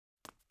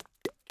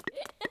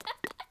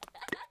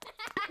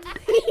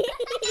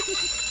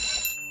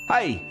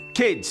Hey,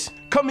 kids,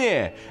 come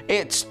here.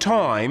 It's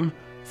time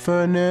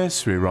for a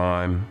nursery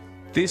rhyme.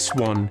 This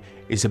one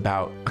is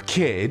about a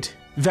kid,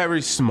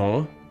 very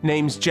small,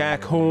 named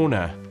Jack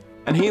Horner.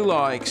 And he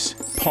likes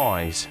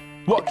pies.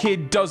 What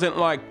kid doesn't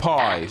like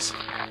pies?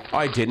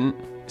 I didn't,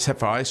 except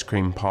for ice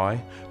cream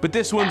pie. But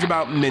this one's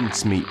about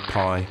mincemeat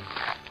pie.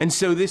 And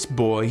so this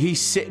boy,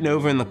 he's sitting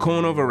over in the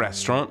corner of a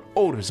restaurant,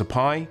 orders a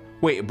pie.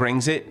 Waiter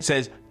brings it,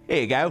 says,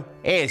 "Here you go,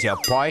 here's your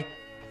pie."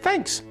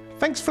 Thanks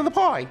for the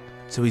pie.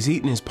 So he's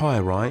eating his pie,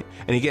 right?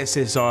 And he gets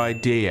this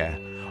idea.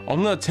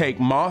 I'm gonna take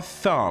my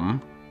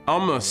thumb,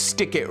 I'm gonna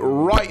stick it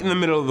right in the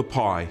middle of the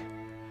pie.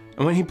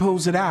 And when he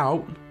pulls it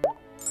out,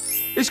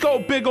 it's got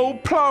a big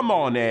old plum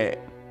on it.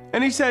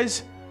 And he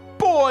says,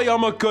 "Boy,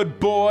 I'm a good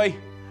boy."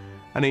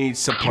 And he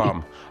eats the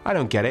plum. I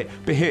don't get it,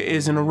 but here it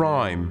is in a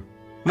rhyme.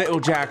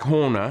 Little Jack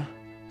Horner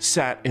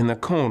sat in the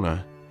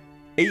corner,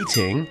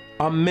 eating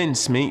a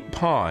mincemeat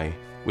pie,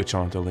 which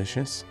are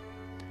delicious.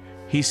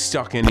 He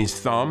stuck in his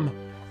thumb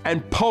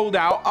and pulled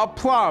out a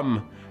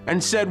plum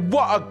and said,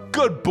 "What a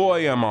good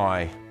boy am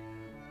I."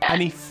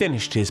 And he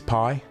finished his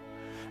pie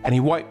and he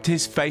wiped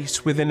his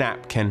face with a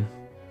napkin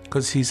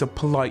because he's a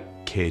polite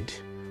kid,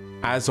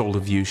 as all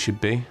of you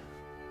should be.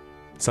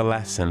 It's a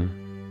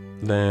lesson.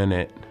 Learn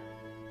it.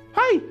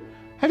 Hey,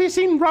 have you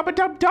seen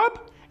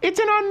Rub-a-Dub-Dub? It's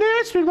in our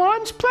Nursery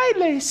Rhymes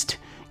playlist.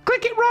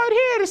 Click it right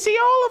here to see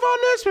all of our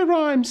nursery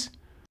rhymes.